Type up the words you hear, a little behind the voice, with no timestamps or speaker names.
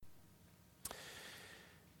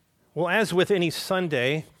Well, as with any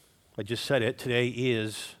Sunday, I just said it, today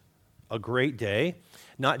is a great day,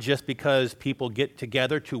 not just because people get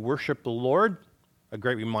together to worship the Lord, a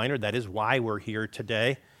great reminder, that is why we're here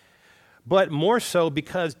today, but more so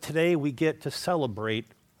because today we get to celebrate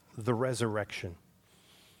the resurrection.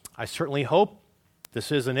 I certainly hope this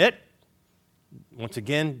isn't it. Once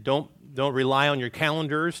again, don't rely on your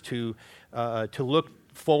calendars to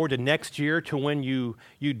look forward to next year to when you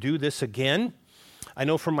do this again. I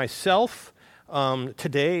know for myself,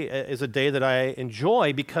 today is a day that I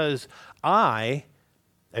enjoy because I,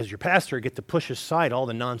 as your pastor, get to push aside all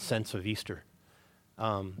the nonsense of Easter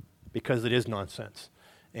because it is nonsense.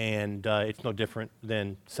 And it's no different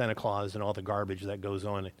than Santa Claus and all the garbage that goes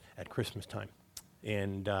on at Christmas time.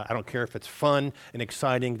 And I don't care if it's fun and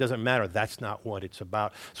exciting, it doesn't matter. That's not what it's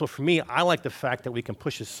about. So for me, I like the fact that we can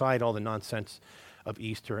push aside all the nonsense of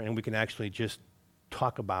Easter and we can actually just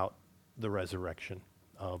talk about the resurrection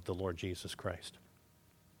of the Lord Jesus Christ.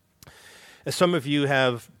 As some of you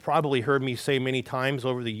have probably heard me say many times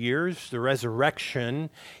over the years, the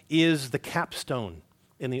resurrection is the capstone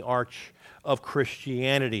in the arch of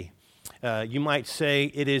Christianity. You might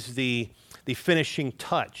say it is the finishing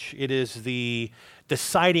touch. It is the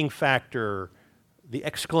deciding factor, the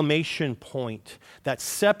exclamation point that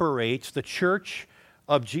separates the church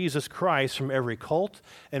of Jesus Christ from every cult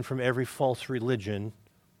and from every false religion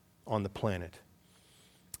on the planet.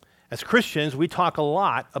 As Christians, we talk a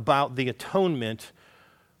lot about the atonement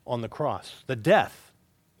on the cross, the death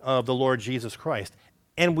of the Lord Jesus Christ,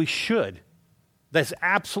 and we should. That's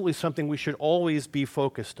absolutely something we should always be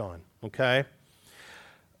focused on, okay?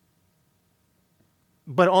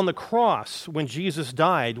 But on the cross, when Jesus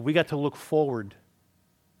died, we got to look forward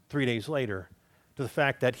 3 days later to the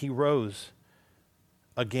fact that he rose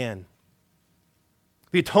again.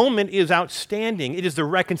 The atonement is outstanding. It is the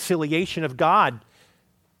reconciliation of God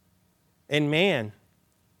and man.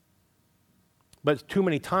 But too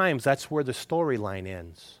many times, that's where the storyline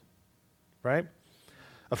ends, right?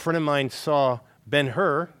 A friend of mine saw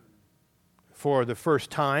Ben-Hur for the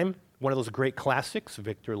first time, one of those great classics.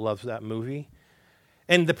 Victor loves that movie.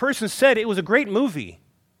 And the person said it was a great movie,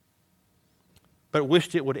 but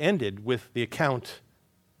wished it would have ended with the account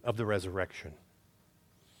of the resurrection.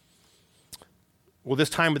 Well,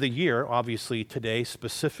 this time of the year, obviously today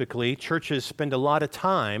specifically, churches spend a lot of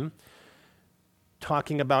time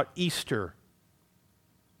talking about Easter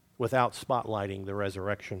without spotlighting the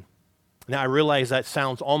resurrection. Now, I realize that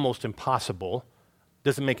sounds almost impossible.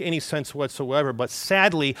 Doesn't make any sense whatsoever, but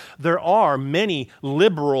sadly, there are many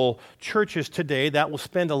liberal churches today that will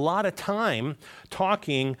spend a lot of time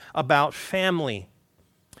talking about family.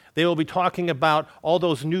 They will be talking about all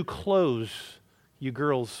those new clothes you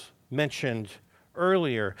girls mentioned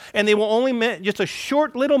earlier, and they will only just a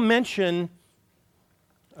short little mention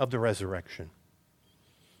of the resurrection.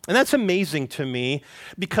 And that's amazing to me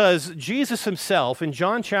because Jesus himself in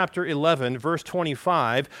John chapter 11, verse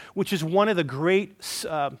 25, which is one of the great,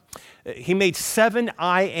 he made 7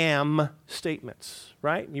 I am statements,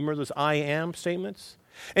 right? You remember those I am statements?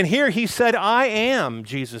 And here he said, I am,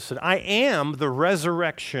 Jesus said, I am the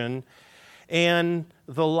resurrection and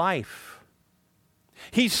the life.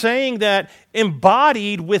 He's saying that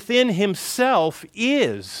embodied within himself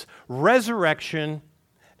is resurrection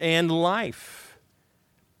and life.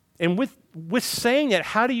 And with saying that,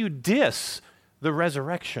 how do you diss the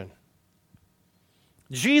resurrection?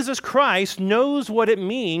 Jesus Christ knows what it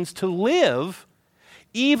means to live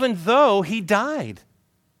even though he died.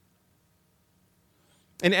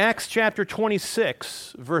 In Acts chapter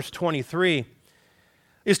 26, verse 23,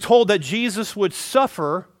 is told that Jesus would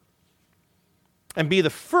suffer and be the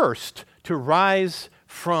first to rise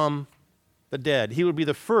from the dead. He would be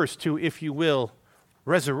the first to, if you will,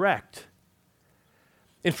 resurrect.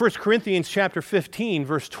 In 1 Corinthians chapter 15,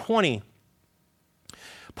 verse 20,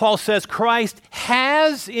 Paul says, Christ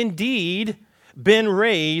has indeed been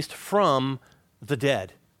raised from the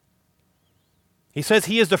dead. He says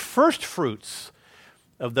he is the first fruits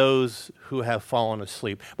of those who have fallen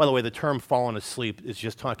asleep. By the way, the term fallen asleep is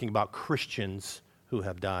just talking about Christians who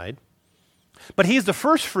have died. But he's the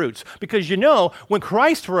first fruits because when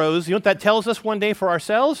Christ rose, you know what that tells us one day for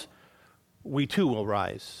ourselves? We too will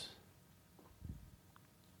rise.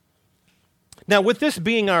 Now, with this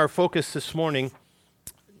being our focus this morning,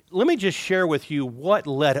 let me just share with you what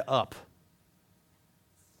led up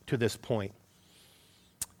to this point.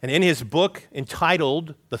 And in his book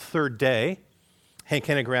entitled The Third Day, Hank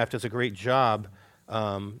Hanegraaff does a great job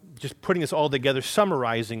just putting this all together,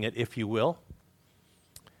 summarizing it, if you will.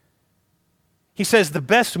 He says, the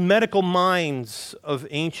best medical minds of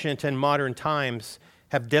ancient and modern times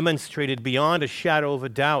have demonstrated beyond a shadow of a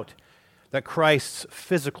doubt that Christ's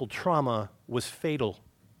physical trauma was fatal.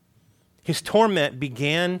 His torment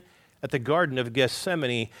began at the Garden of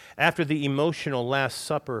Gethsemane after the emotional Last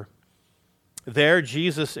Supper. There,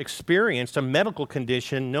 Jesus experienced a medical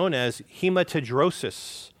condition known as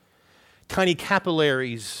hematidrosis. Tiny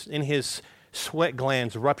capillaries in his sweat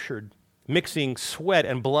glands ruptured, mixing sweat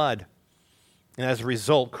and blood. And as a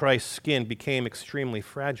result, Christ's skin became extremely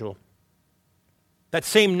fragile. That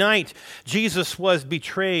same night, Jesus was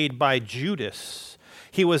betrayed by Judas.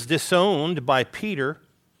 He was disowned by Peter,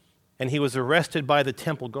 and he was arrested by the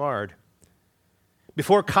temple guard.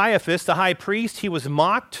 Before Caiaphas, the high priest, he was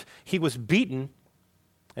mocked, he was beaten,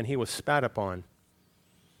 and he was spat upon.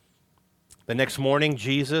 The next morning,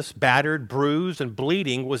 Jesus, battered, bruised, and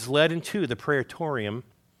bleeding, was led into the praetorium.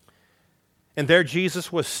 And there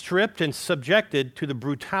Jesus was stripped and subjected to the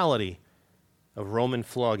brutality of Roman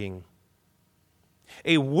flogging.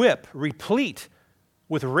 A whip replete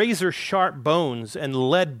with razor-sharp bones and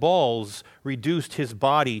lead balls reduced his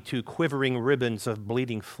body to quivering ribbons of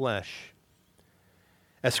bleeding flesh.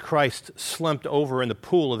 As Christ slumped over in the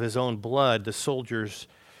pool of his own blood, the soldiers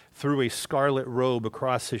threw a scarlet robe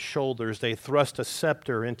across his shoulders. They thrust a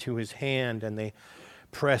scepter into his hand, and they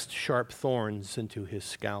pressed sharp thorns into his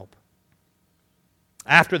scalp.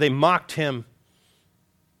 After they mocked him,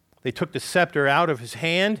 they took the scepter out of his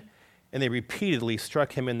hand, and they repeatedly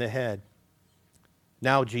struck him in the head.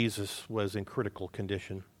 Now Jesus was in critical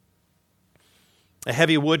condition. A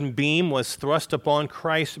heavy wooden beam was thrust upon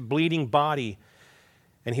Christ's bleeding body,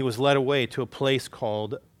 and he was led away to a place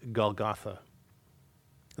called Golgotha.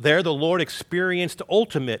 There, the Lord experienced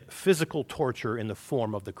ultimate physical torture in the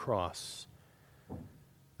form of the cross.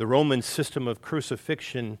 The Roman system of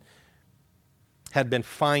crucifixion had been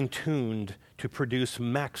fine-tuned to produce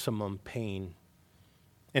maximum pain.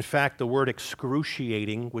 In fact, the word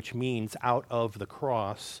excruciating, which means out of the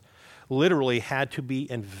cross, literally had to be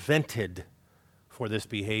invented for this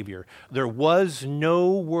behavior. There was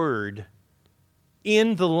no word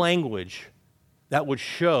in the language that would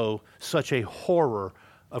show such a horror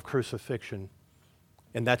of crucifixion.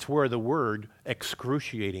 And that's where the word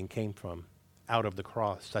excruciating came from, out of the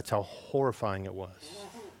cross. That's how horrifying it was.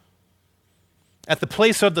 At the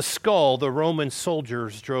place of the skull, the Roman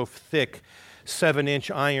soldiers drove thick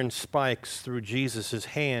 7-inch iron spikes through Jesus'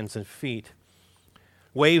 hands and feet.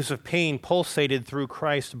 Waves of pain pulsated through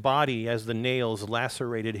Christ's body as the nails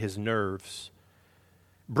lacerated his nerves.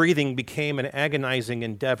 Breathing became an agonizing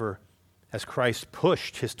endeavor as Christ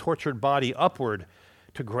pushed his tortured body upward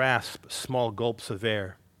to grasp small gulps of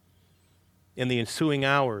air. In the ensuing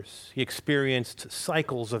hours, he experienced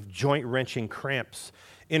cycles of joint-wrenching cramps,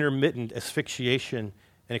 intermittent asphyxiation,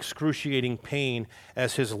 and excruciating pain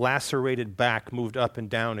as his lacerated back moved up and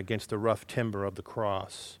down against the rough timber of the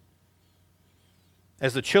cross.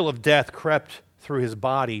 As the chill of death crept through his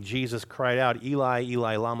body, Jesus cried out, "Eli,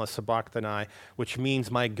 Eli, lama sabachthani," which means,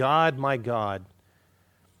 my God,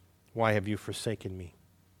 why have you forsaken me?"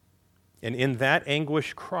 And in that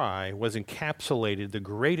anguished cry was encapsulated the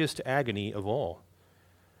greatest agony of all.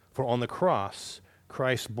 For on the cross,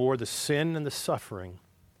 Christ bore the sin and the suffering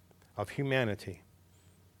of humanity.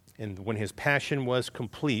 And when his passion was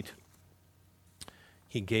complete,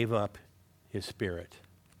 he gave up his spirit.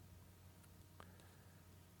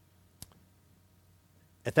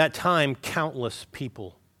 At that time, countless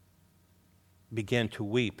people began to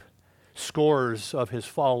weep. Scores of his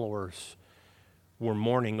followers were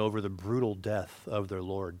mourning over the brutal death of their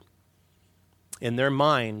Lord. In their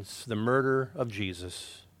minds, the murder of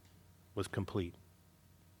Jesus was complete.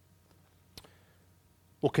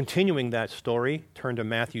 Well, continuing that story, turn to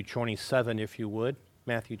Matthew 27, if you would.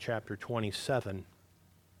 Matthew chapter 27.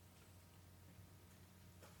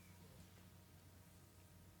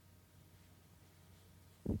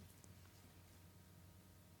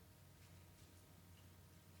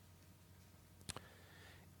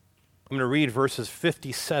 I'm going to read verses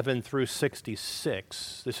 57 through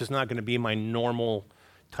 66. This is not going to be my normal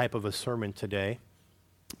type of a sermon today,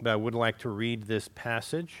 but I would like to read this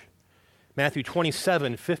passage. Matthew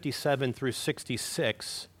 27, 57 through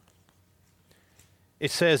 66.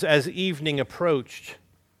 It says, "As evening approached,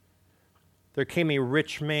 there came a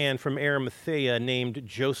rich man from Arimathea named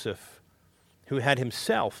Joseph, who had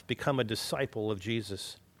himself become a disciple of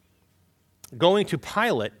Jesus. Going to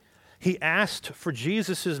Pilate, he asked for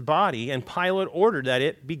Jesus' body, and Pilate ordered that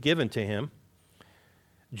it be given to him.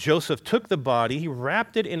 Joseph took the body, he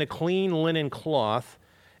wrapped it in a clean linen cloth,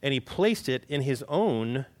 and he placed it in his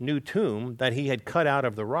own new tomb that he had cut out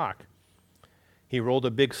of the rock. He rolled a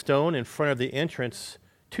big stone in front of the entrance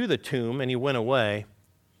to the tomb, and he went away.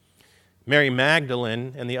 Mary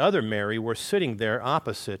Magdalene and the other Mary were sitting there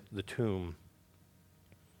opposite the tomb.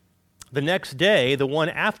 The next day, the one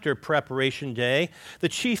after preparation day, the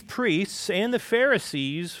chief priests and the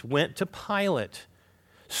Pharisees went to Pilate.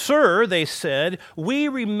 "Sir," they said, "we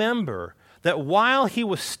remember that while he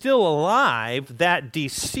was still alive, that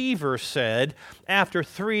deceiver said, 'After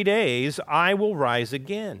 3 days I will rise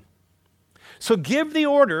again.' So give the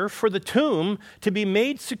order for the tomb to be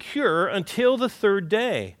made secure until the 3rd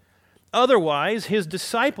day. Otherwise, his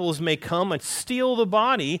disciples may come and steal the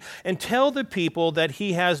body and tell the people that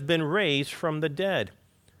he has been raised from the dead.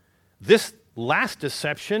 This last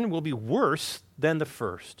deception will be worse than the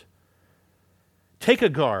first." "Take a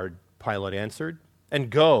guard," Pilate answered, "and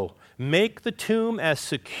go. Make the tomb as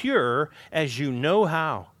secure as you know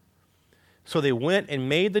how." So they went and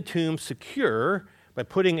made the tomb secure by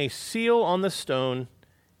putting a seal on the stone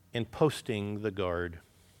and posting the guard.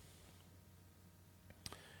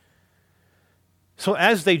 So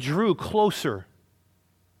as they drew closer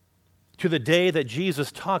to the day that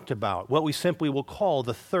Jesus talked about, what we simply will call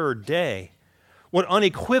the 3rd day, what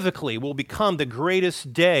unequivocally will become the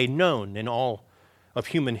greatest day known in all of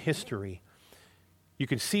human history, you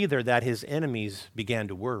can see there that his enemies began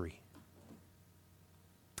to worry.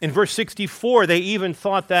 In verse 64, they even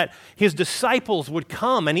thought that his disciples would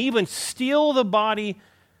come and even steal the body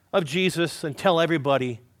of Jesus and tell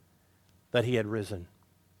everybody that he had risen.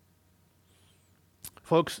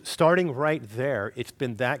 Folks, starting right there, it's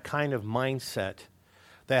been that kind of mindset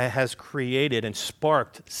that has created and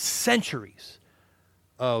sparked centuries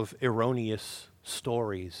of erroneous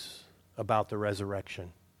stories about the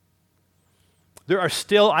resurrection. There are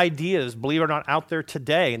still ideas, believe it or not, out there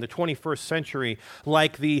today in the 21st century,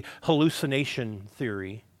 like the hallucination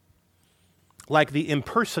theory, like the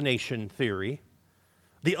impersonation theory,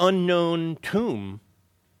 the unknown tomb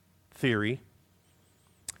theory,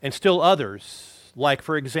 and still others, like,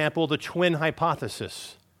 for example, the twin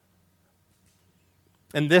hypothesis.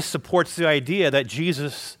 And this supports the idea that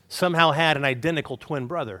Jesus somehow had an identical twin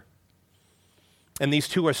brother. And these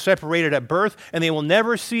two are separated at birth, and they will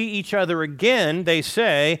never see each other again, they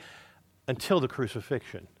say, until the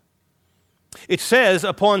crucifixion. It says,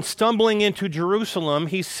 upon stumbling into Jerusalem,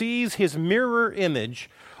 he sees his mirror image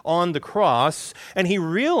on the cross, and he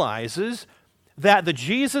realizes that the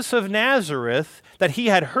Jesus of Nazareth that he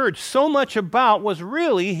had heard so much about was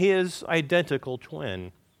really his identical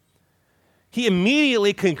twin. He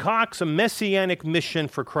immediately concocts a messianic mission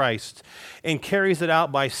for Christ and carries it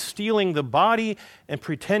out by stealing the body and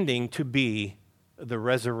pretending to be the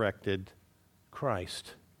resurrected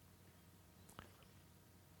Christ.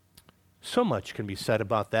 So much can be said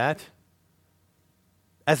about that.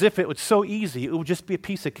 As if it was so easy, it would just be a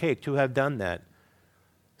piece of cake to have done that.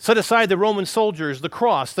 Set aside the Roman soldiers, the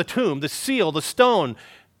cross, the tomb, the seal, the stone,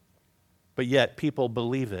 but yet people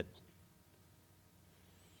believe it.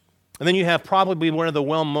 And then you have probably one of the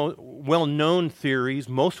well-known theories,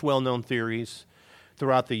 most well-known theories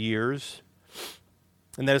throughout the years,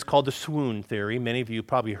 and that is called the swoon theory. Many of you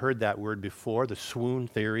probably heard that word before, the swoon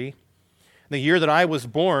theory. The year that I was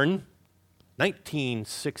born,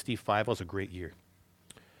 1965, was a great year.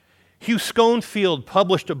 Hugh Schoenfield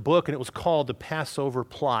published a book, and it was called The Passover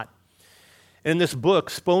Plot. In this book,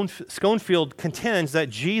 Schoenfield contends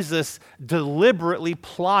that Jesus deliberately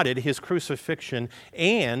plotted his crucifixion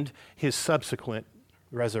and his subsequent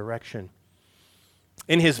resurrection.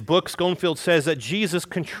 In his book, Schoenfield says that Jesus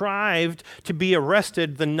contrived to be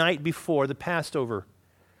arrested the night before the Passover,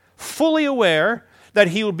 fully aware that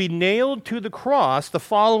he would be nailed to the cross the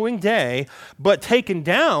following day, but taken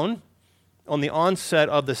down on the onset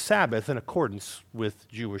of the Sabbath in accordance with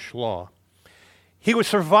Jewish law. He would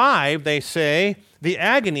survive, they say, the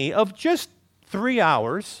agony of just 3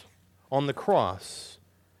 hours on the cross.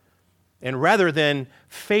 And rather than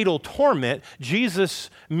fatal torment,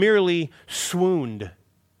 Jesus merely swooned.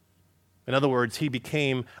 In other words, he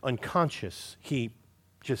became unconscious. He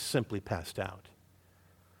just simply passed out.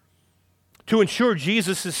 To ensure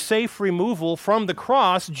Jesus' safe removal from the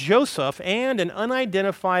cross, Joseph and an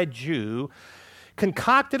unidentified Jew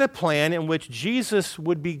concocted a plan in which Jesus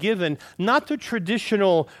would be given not the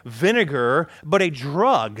traditional vinegar, but a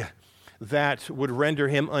drug that would render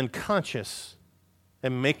him unconscious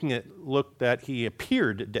and making it look that he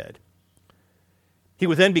appeared dead. He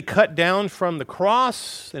would then be cut down from the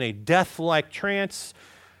cross in a death-like trance,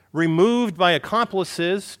 removed by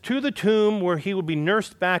accomplices to the tomb where he would be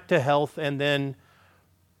nursed back to health and then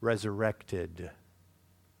resurrected.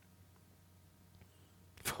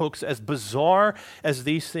 Folks, as bizarre as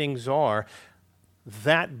these things are,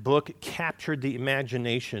 that book captured the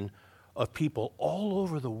imagination of people all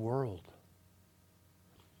over the world.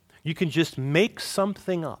 You can just make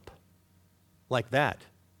something up like that,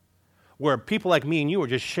 where people like me and you are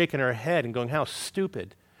just shaking our head and going, how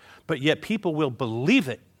stupid. But yet people will believe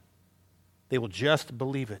it. They will just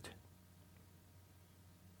believe it.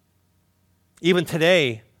 Even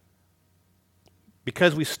today,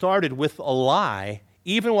 because we started with a lie,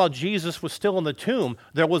 even while Jesus was still in the tomb,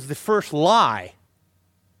 there was the first lie.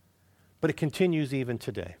 But it continues even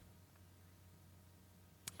today.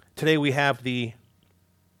 Today we have the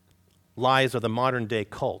lies of the modern day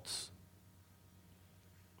cults.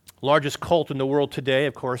 Largest cult in the world today,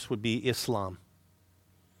 of course, would be Islam.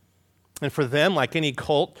 And for them, like any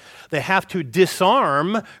cult, they have to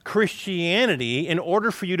disarm Christianity in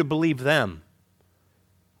order for you to believe them.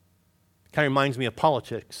 Kind of reminds me of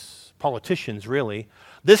politicians, really.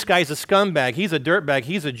 This guy's a scumbag, he's a dirtbag,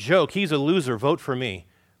 he's a joke, he's a loser, vote for me.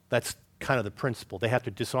 That's kind of the principle. They have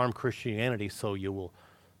to disarm Christianity so you will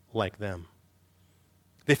like them.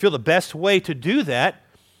 They feel the best way to do that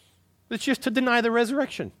is just to deny the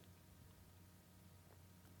resurrection.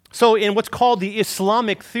 So in what's called the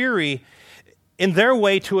Islamic theory, in their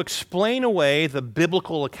way to explain away the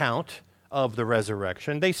biblical account of the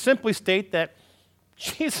resurrection, they simply state that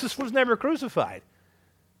Jesus was never crucified.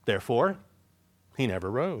 Therefore, he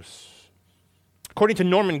never rose. According to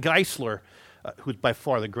Norman Geisler, who's by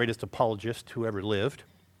far the greatest apologist who ever lived,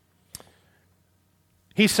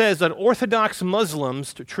 he says that Orthodox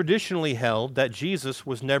Muslims traditionally held that Jesus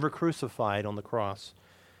was never crucified on the cross,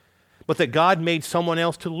 but that God made someone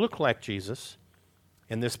else to look like Jesus,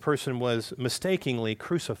 and this person was mistakenly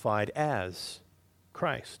crucified as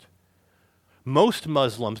Christ. Most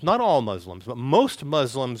Muslims, not all Muslims, but most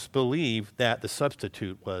Muslims believe that the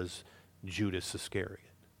substitute was Judas Iscariot.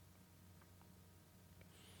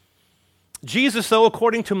 Jesus, though,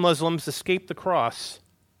 according to Muslims, escaped the cross.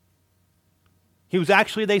 He was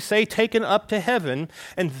actually, they say, taken up to heaven,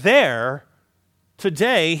 and there,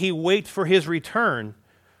 today, he waits for his return.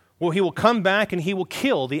 Well, he will come back and he will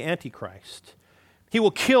kill the Antichrist. He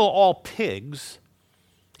will kill all pigs.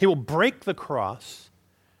 He will break the cross.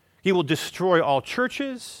 He will destroy all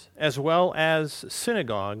churches as well as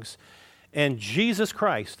synagogues. And Jesus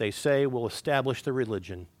Christ, they say, will establish the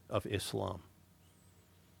religion of Islam.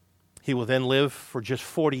 He will then live for just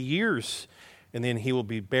 40 years, and then he will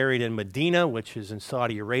be buried in Medina, which is in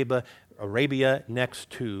Saudi Arabia,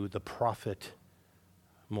 next to the prophet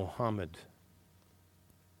Muhammad.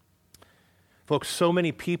 Folks, so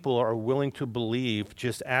many people are willing to believe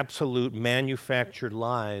just absolute manufactured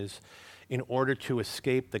lies in order to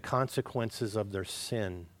escape the consequences of their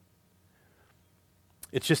sin.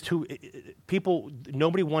 It's just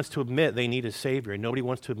nobody wants to admit they need a Savior. Nobody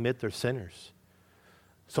wants to admit they're sinners.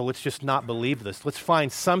 So let's just not believe this. Let's find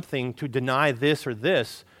something to deny this or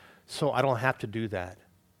this so I don't have to do that.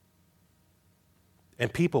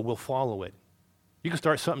 And people will follow it. You can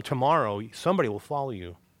start something tomorrow, somebody will follow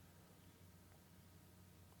you.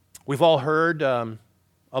 We've all heard of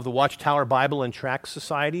the Watchtower Bible and Tract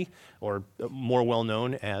Society, or more well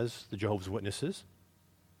known as the Jehovah's Witnesses.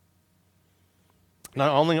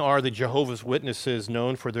 Not only are the Jehovah's Witnesses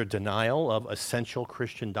known for their denial of essential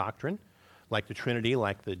Christian doctrine, like the Trinity,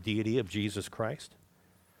 like the deity of Jesus Christ,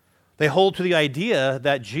 they hold to the idea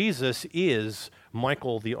that Jesus is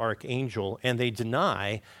Michael the archangel, and they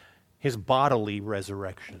deny his bodily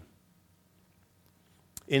resurrection.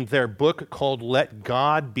 In their book called Let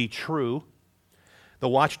God Be True, the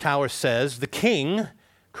Watchtower says, the King,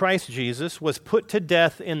 Christ Jesus, was put to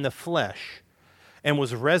death in the flesh and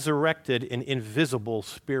was resurrected an invisible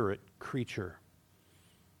spirit creature.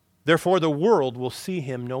 Therefore, the world will see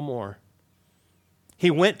him no more. He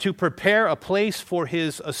went to prepare a place for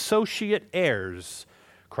his associate heirs,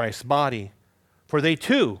 Christ's body, for they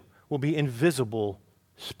too will be invisible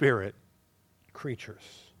spirit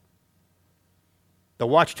creatures. The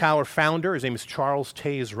Watchtower founder, his name is Charles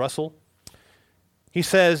Taze Russell, he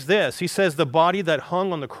says this, he says the body that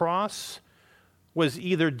hung on the cross was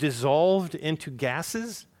either dissolved into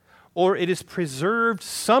gases or it is preserved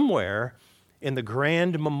somewhere in the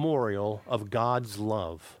grand memorial of God's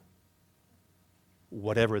love,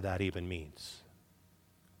 whatever that even means.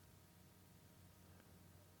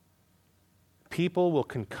 People will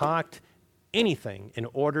concoct anything in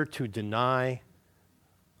order to deny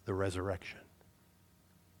the resurrection.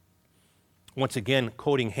 Once again,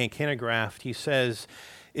 quoting Hank Hanegraaff, he says,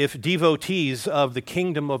 if devotees of the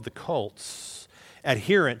kingdom of the cults,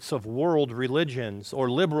 adherents of world religions,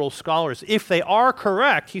 or liberal scholars, if they are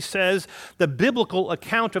correct, he says, the biblical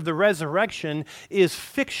account of the resurrection is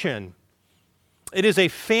fiction. It is a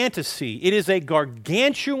fantasy. It is a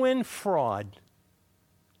gargantuan fraud.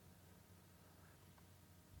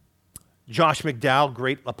 Josh McDowell,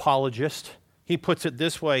 great apologist, he puts it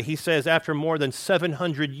this way. He says, after more than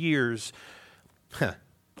 700 years,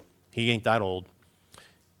 he ain't that old.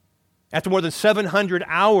 After more than 700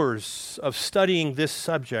 hours of studying this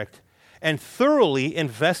subject and thoroughly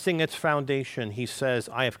investing its foundation, he says,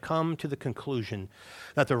 I have come to the conclusion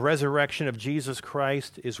that the resurrection of Jesus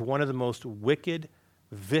Christ is one of the most wicked,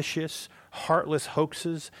 vicious, heartless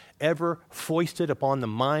hoaxes ever foisted upon the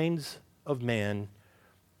minds of man,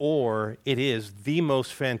 or it is the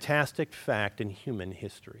most fantastic fact in human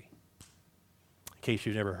history. In case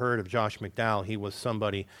you've never heard of Josh McDowell, he was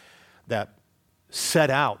somebody that set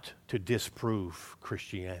out to disprove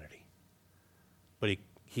Christianity. But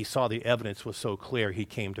he saw the evidence was so clear, he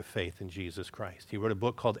came to faith in Jesus Christ. He wrote a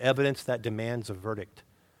book called Evidence That Demands a Verdict,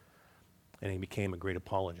 and he became a great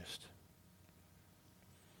apologist.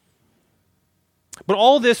 But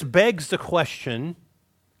all this begs the question,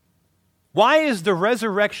 why is the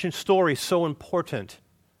resurrection story so important?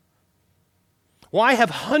 Why have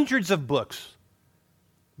hundreds of books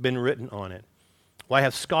been written on it? Why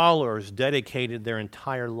have scholars dedicated their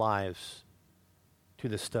entire lives to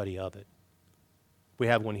the study of it? We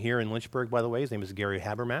have one here in Lynchburg, by the way. His name is Gary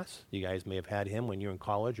Habermas. You guys may have had him when you were in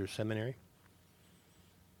college or seminary.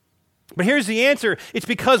 But here's the answer. It's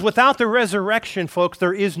because without the resurrection, folks,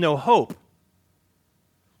 there is no hope.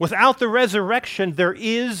 Without the resurrection, there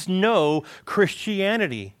is no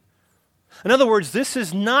Christianity. In other words, this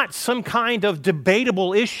is not some kind of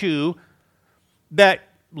debatable issue that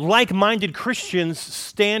like-minded Christians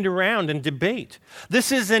stand around and debate.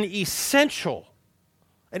 This is an essential,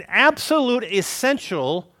 an absolute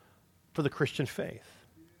essential for the Christian faith.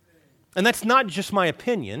 And that's not just my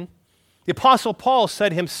opinion. The Apostle Paul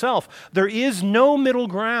said himself, there is no middle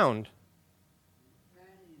ground.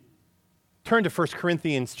 Turn to 1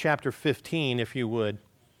 Corinthians chapter 15, if you would.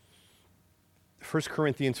 1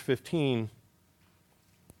 Corinthians 15.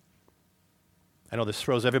 I know this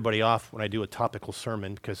throws everybody off when I do a topical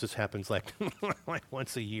sermon because this happens like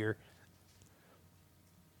once a year.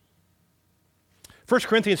 1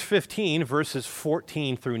 Corinthians 15, verses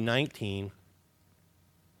 14 through 19.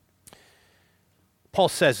 Paul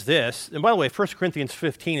says this, and by the way, 1 Corinthians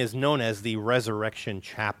 15 is known as the resurrection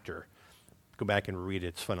chapter. Go back and read it,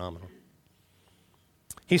 it's phenomenal.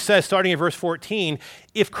 He says, starting in verse 14,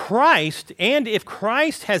 if Christ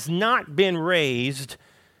has not been raised,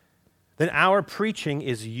 then our preaching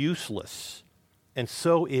is useless, and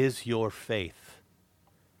so is your faith.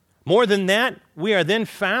 More than that, we are then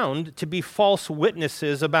found to be false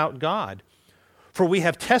witnesses about God. For we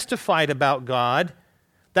have testified about God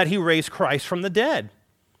that he raised Christ from the dead.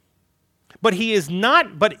 But he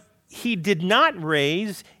did not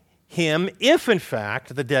raise him if in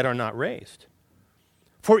fact the dead are not raised.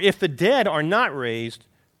 For if the dead are not raised,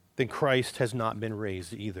 then Christ has not been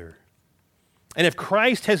raised either. And if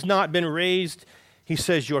Christ has not been raised, he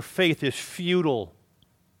says your faith is futile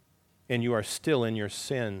and you are still in your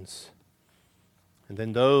sins. And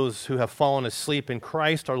then those who have fallen asleep in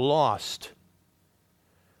Christ are lost.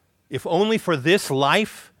 If only for this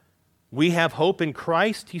life we have hope in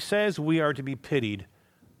Christ, he says, we are to be pitied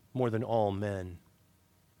more than all men.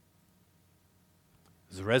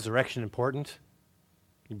 Is the resurrection important?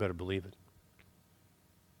 You better believe it.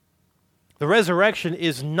 The resurrection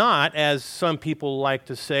is not, as some people like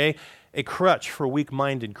to say, a crutch for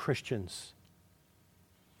weak-minded Christians.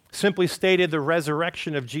 Simply stated, the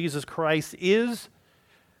resurrection of Jesus Christ is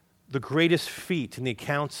the greatest feat in the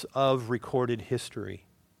accounts of recorded history.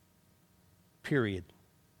 Period.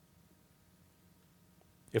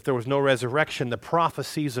 If there was no resurrection, the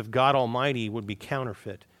prophecies of God Almighty would be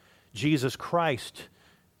counterfeit. Jesus Christ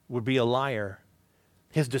would be a liar.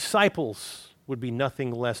 His disciples would be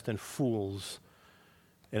nothing less than fools.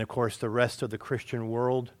 And of course, the rest of the Christian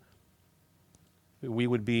world, we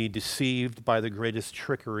would be deceived by the greatest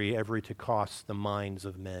trickery ever to cost the minds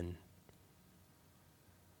of men.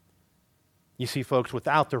 You see, folks,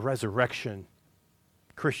 without the resurrection,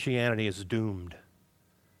 Christianity is doomed.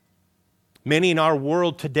 Many in our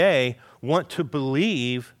world today want to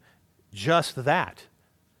believe just that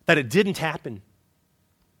it didn't happen.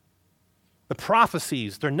 The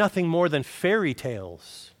prophecies, they're nothing more than fairy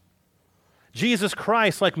tales. Jesus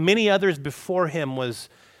Christ, like many others before him, was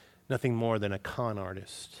nothing more than a con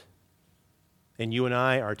artist. And you and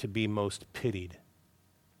I are to be most pitied.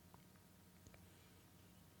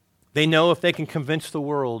 They know if they can convince the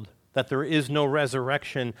world that there is no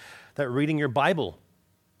resurrection, that reading your Bible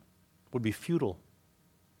would be futile.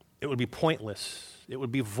 It would be pointless. It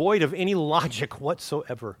would be void of any logic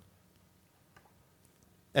whatsoever.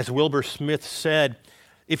 As Wilbur Smith said,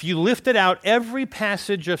 if you lifted out every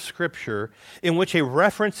passage of Scripture in which a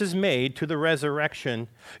reference is made to the resurrection,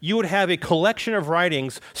 you would have a collection of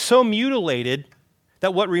writings so mutilated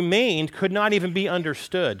that what remained could not even be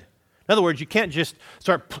understood. In other words, you can't just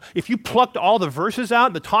if you plucked all the verses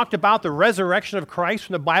out that talked about the resurrection of Christ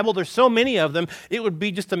from the Bible, there's so many of them, it would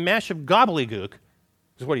be just a mash of gobbledygook,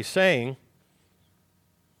 is what he's saying.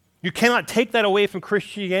 You cannot take that away from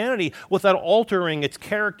Christianity without altering its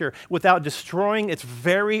character, without destroying its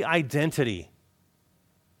very identity.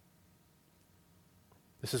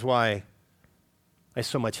 This is why I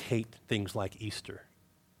so much hate things like Easter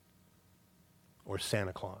or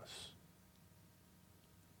Santa Claus,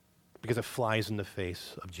 because it flies in the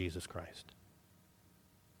face of Jesus Christ.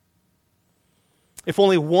 If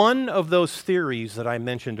only one of those theories that I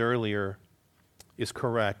mentioned earlier is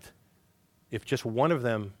correct, if just one of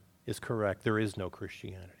them is correct, there is no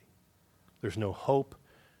Christianity. There's no hope.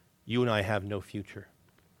 You and I have no future.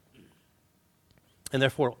 And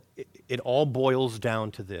therefore, it all boils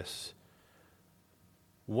down to this.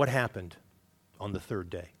 What happened on the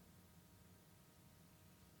third day?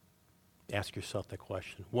 Ask yourself that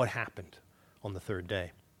question. What happened on the third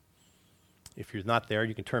day? If you're not there,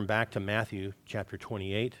 you can turn back to Matthew chapter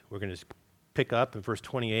 28. We're going to pick up in verse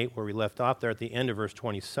 28 where we left off there at the end of verse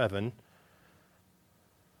 27.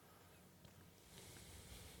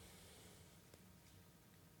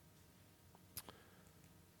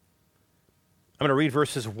 I'm going to read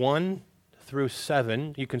verses 1 through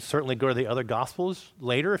 7. You can certainly go to the other Gospels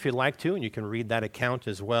later if you'd like to, and you can read that account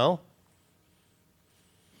as well.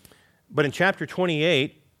 But in chapter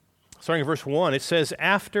 28, starting in verse 1, it says,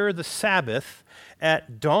 "After the Sabbath,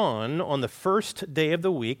 at dawn on the first day of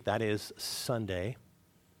the week," that is Sunday,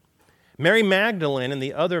 "Mary Magdalene and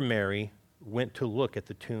the other Mary went to look at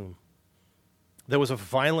the tomb. There was a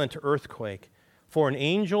violent earthquake, for an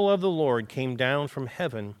angel of the Lord came down from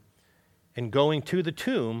heaven, and going to the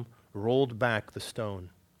tomb, rolled back the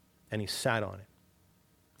stone, and he sat on it.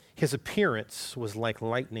 His appearance was like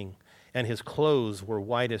lightning, and his clothes were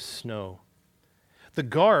white as snow. The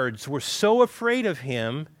guards were so afraid of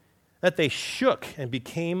him that they shook and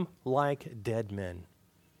became like dead men.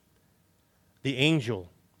 The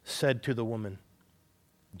angel said to the woman,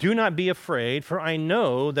 'Do not be afraid, for I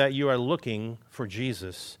know that you are looking for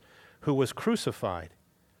Jesus, who was crucified.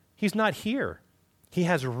 He's not here. He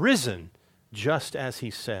has risen, just as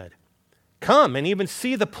he said. Come and even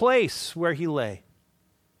see the place where he lay.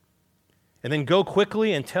 And then go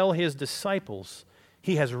quickly and tell his disciples,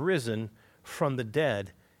 he has risen from the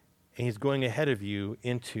dead, and he's going ahead of you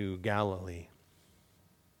into Galilee.'"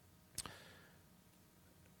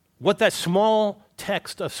 What that small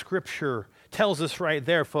text of Scripture tells us right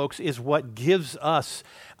there, folks, is what gives us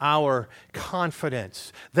our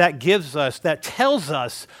confidence. That tells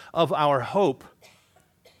us of our hope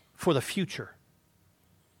for the future.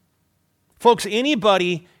 Folks,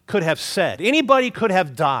 anybody could have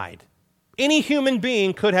died. Any human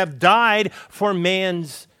being could have died for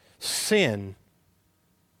man's sin,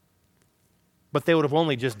 but they would have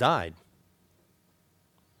only just died.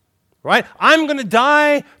 Right? I'm going to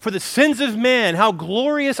die for the sins of men. How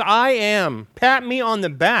glorious I am. Pat me on the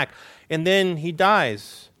back. And then he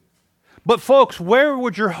dies. But folks, where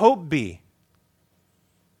would your hope be?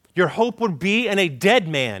 Your hope would be in a dead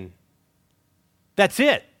man. That's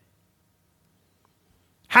it.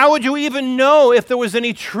 How would you even know if there was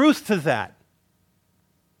any truth to that?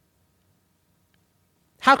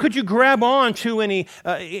 How could you grab on to an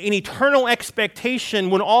eternal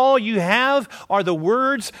expectation when all you have are the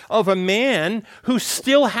words of a man who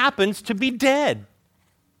still happens to be dead?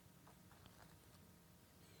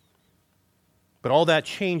 But all that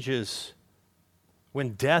changes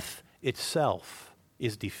when death itself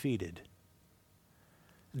is defeated.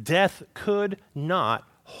 Death could not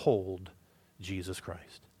hold Jesus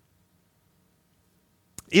Christ.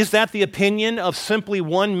 Is that the opinion of simply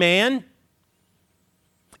one man?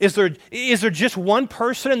 Is there just one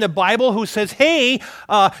person in the Bible who says, hey,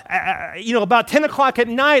 about 10 o'clock at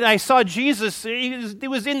night, I saw Jesus. It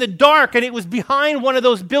was in the dark, and it was behind one of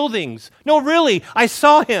those buildings. No, really, I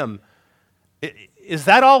saw him. Is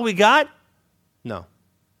that all we got? No,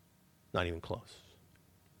 not even close.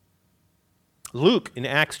 Luke, in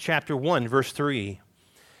Acts chapter 1, verse 3,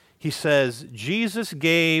 he says, Jesus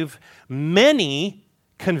gave many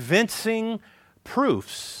convincing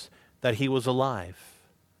proofs that he was alive.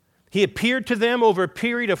 He appeared to them over a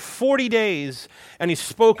period of 40 days, and he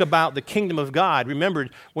spoke about the kingdom of God. Remember,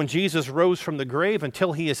 when Jesus rose from the grave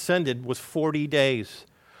until he ascended was 40 days.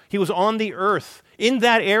 He was on the earth in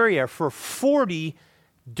that area for 40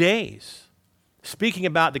 days, speaking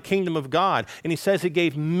about the kingdom of God. And he says he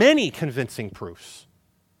gave many convincing proofs.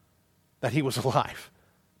 that he was alive.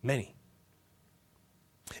 Many.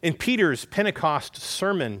 In Peter's Pentecost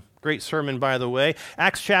sermon, great sermon by the way,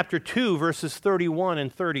 Acts chapter 2, verses 31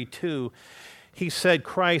 and 32, he said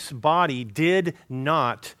Christ's body did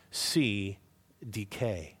not see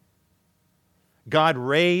decay. God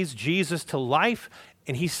raised Jesus to life,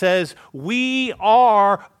 and he says we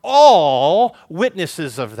are all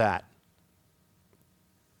witnesses of that.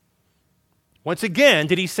 Once again,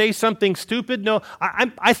 did he say something stupid? No,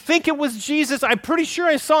 I think it was Jesus. I'm pretty sure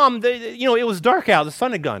I saw him. It was dark out. The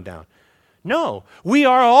sun had gone down. No, we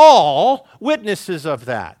are all witnesses of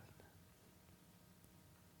that.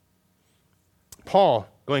 Paul,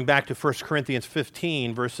 going back to 1 Corinthians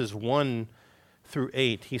 15, verses 1 through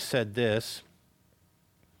 8, he said this.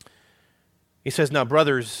 He says, now,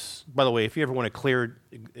 brothers, by the way, if you ever want a clear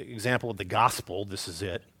example of the gospel, this is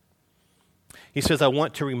it. He says, I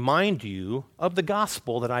want to remind you of the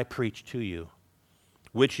gospel that I preached to you,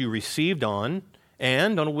 which you received on,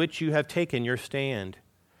 and on which you have taken your stand.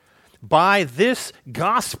 By this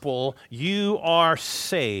gospel you are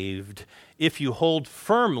saved, if you hold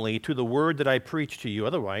firmly to the word that I preached to you.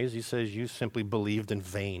 Otherwise, he says, you simply believed in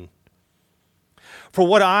vain. For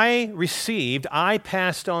what I received, I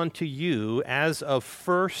passed on to you as of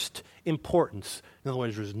first importance. In other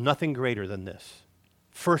words, there's nothing greater than this.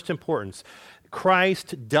 First importance.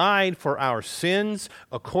 Christ died for our sins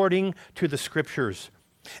according to the Scriptures,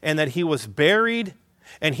 and that he was buried,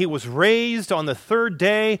 and he was raised on the third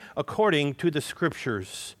day according to the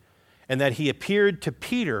Scriptures, and that he appeared to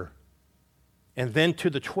Peter and then to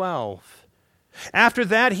the 12. After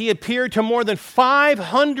that, he appeared to more than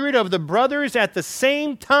 500 of the brothers at the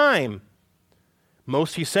same time.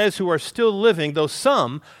 Most, he says, who are still living, though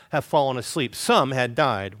some have fallen asleep. Some had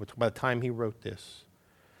died by the time he wrote this.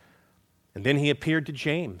 And then he appeared to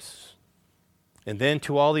James, and then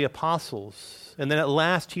to all the apostles. And then at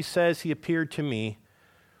last, he says, he appeared to me,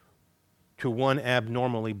 to one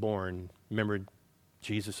abnormally born. Remember,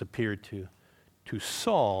 Jesus appeared to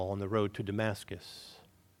Saul on the road to Damascus.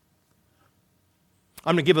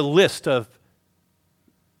 I'm going to give a list of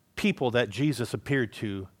people that Jesus appeared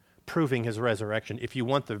to, proving his resurrection. If you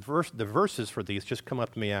want the verses for these, just come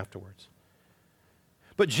up to me afterwards.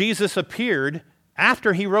 But Jesus appeared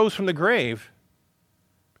after he rose from the grave,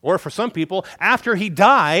 or for some people, after he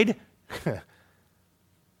died.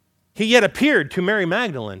 He yet appeared to Mary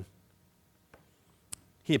Magdalene.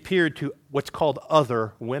 He appeared to what's called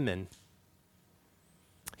other women.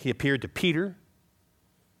 He appeared to Peter,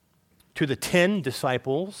 to the 10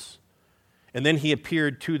 disciples, and then he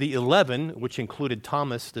appeared to the 11, which included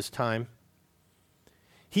Thomas this time.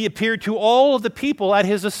 He appeared to all of the people at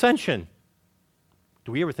his ascension.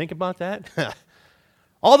 Do we ever think about that?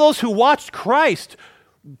 All those who watched Christ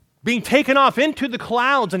being taken off into the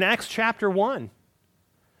clouds in Acts chapter 1.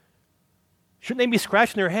 Shouldn't they be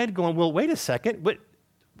scratching their head going, well, wait a second, but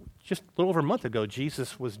just a little over a month ago,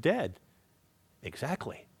 Jesus was dead.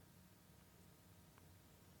 Exactly.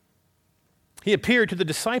 He appeared to the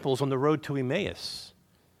disciples on the road to Emmaus.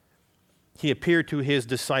 He appeared to his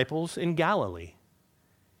disciples in Galilee.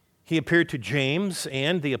 He appeared to James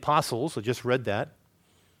and the apostles, I just read that,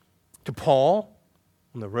 to Paul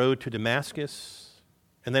on the road to Damascus.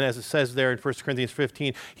 And then as it says there in 1 Corinthians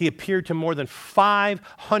 15, he appeared to more than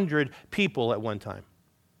 500 people at one time.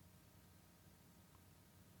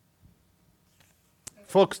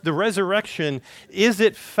 Folks, the resurrection, is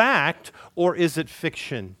it fact or is it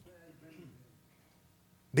fiction?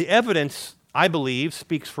 The evidence, I believe,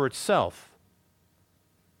 speaks for itself.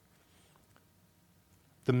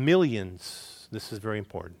 The millions, this is very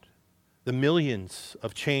important, the millions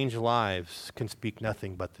of changed lives can speak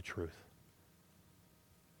nothing but the truth.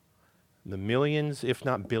 The millions, if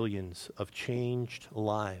not billions, of changed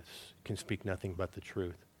lives can speak nothing but the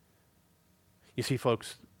truth. You see,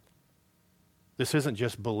 folks, this isn't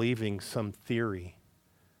just believing some theory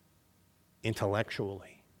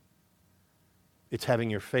intellectually. It's having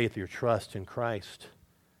your faith, your trust in Christ.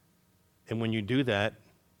 And when you do that,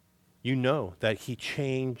 you know that he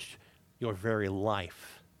changed your very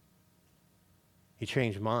life. He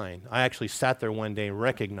changed mine. I actually sat there one day and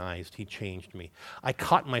recognized he changed me. I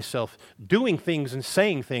caught myself doing things and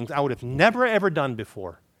saying things I would have never, ever done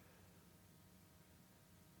before.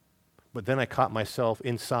 But then I caught myself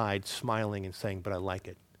inside smiling and saying, but I like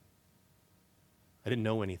it. I didn't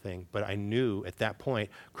know anything, but I knew at that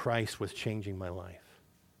point Christ was changing my life.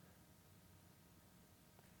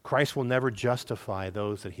 Christ will never justify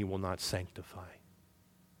those that he will not sanctify.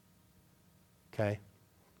 Okay?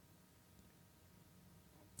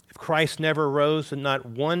 If Christ never rose, then not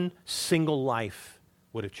one single life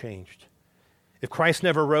would have changed. If Christ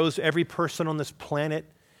never rose, every person on this planet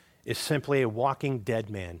is simply a walking dead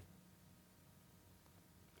man,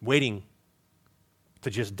 waiting to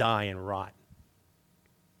just die and rot.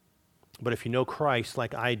 But if you know Christ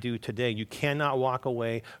like I do today, you cannot walk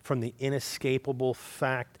away from the inescapable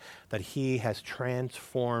fact that he has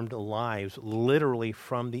transformed lives literally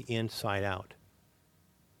from the inside out.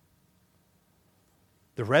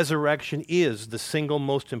 The resurrection is the single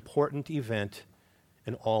most important event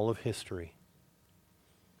in all of history.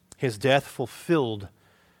 His death fulfilled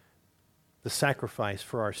the sacrifice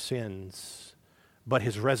for our sins, but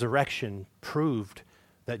his resurrection proved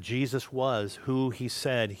that Jesus was who he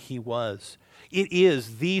said he was. It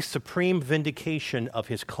is the supreme vindication of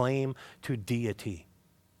his claim to deity.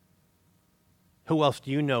 Who else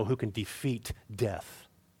do you know who can defeat death?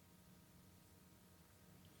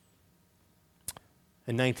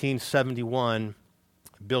 In 1971,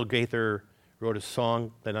 Bill Gaither wrote a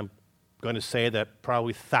song that I'm going to say that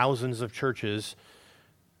probably thousands of churches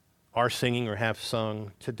are singing or have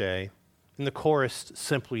sung today. And the chorus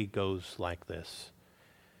simply goes like this: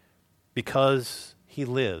 because he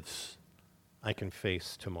lives, I can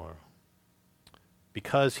face tomorrow.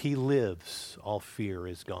 Because he lives, all fear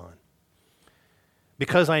is gone.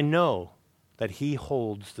 Because I know that he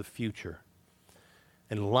holds the future.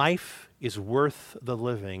 And life is worth the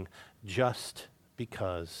living just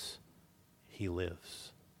because he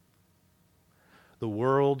lives. The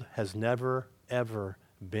world has never, ever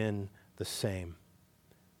been the same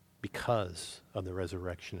because of the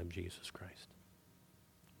resurrection of Jesus Christ.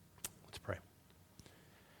 Let's pray.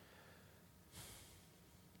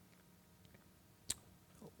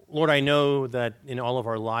 Lord, I know that in all of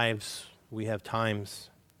our lives we have times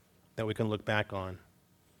that we can look back on.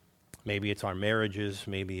 Maybe it's our marriages,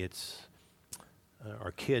 maybe it's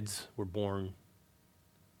our kids were born.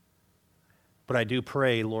 But I do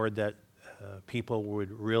pray, Lord, that people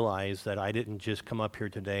would realize that I didn't just come up here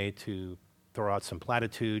today to throw out some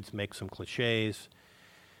platitudes, make some cliches,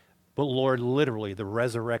 but Lord, literally the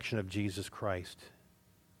resurrection of Jesus Christ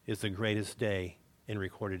is the greatest day in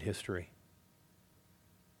recorded history.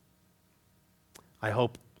 I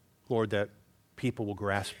hope, Lord, that people will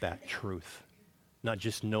grasp that truth. Not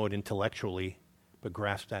just know it intellectually, but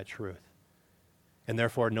grasp that truth. And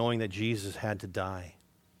therefore, knowing that Jesus had to die.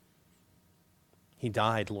 He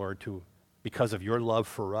died, Lord, because of your love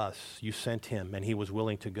for us. You sent him, and he was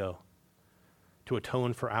willing to go to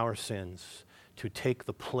atone for our sins, to take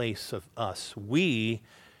the place of us. We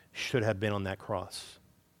should have been on that cross.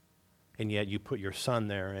 And yet you put your son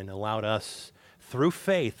there and allowed us, through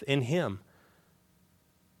faith in him,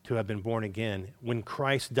 to have been born again. When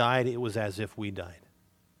Christ died, it was as if we died.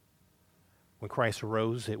 When Christ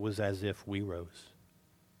rose, it was as if we rose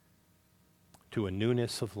to a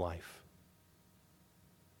newness of life.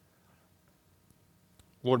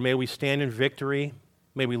 Lord, may we stand in victory.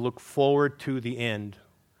 May we look forward to the end,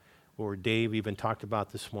 where Dave even talked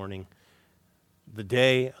about this morning. The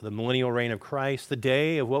day of the millennial reign of Christ, the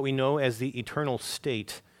day of what we know as the eternal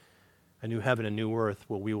state, a new heaven, a new earth,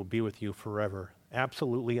 where we will be with you forever.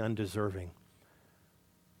 Absolutely undeserving.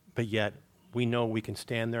 But yet, we know we can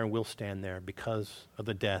stand there and will stand there because of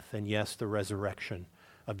the death and, yes, the resurrection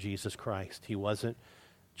of Jesus Christ. He wasn't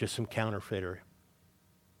just some counterfeiter.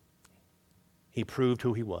 He proved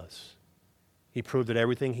who he was. He proved that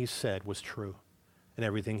everything he said was true and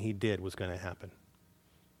everything he did was going to happen.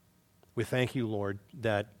 We thank you, Lord,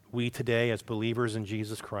 that we today as believers in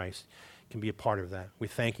Jesus Christ can be a part of that. We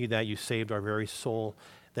thank you that you saved our very soul,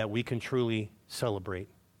 that we can truly celebrate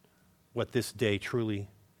what this day truly,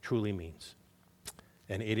 truly means.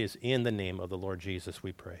 And it is in the name of the Lord Jesus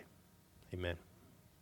we pray. Amen.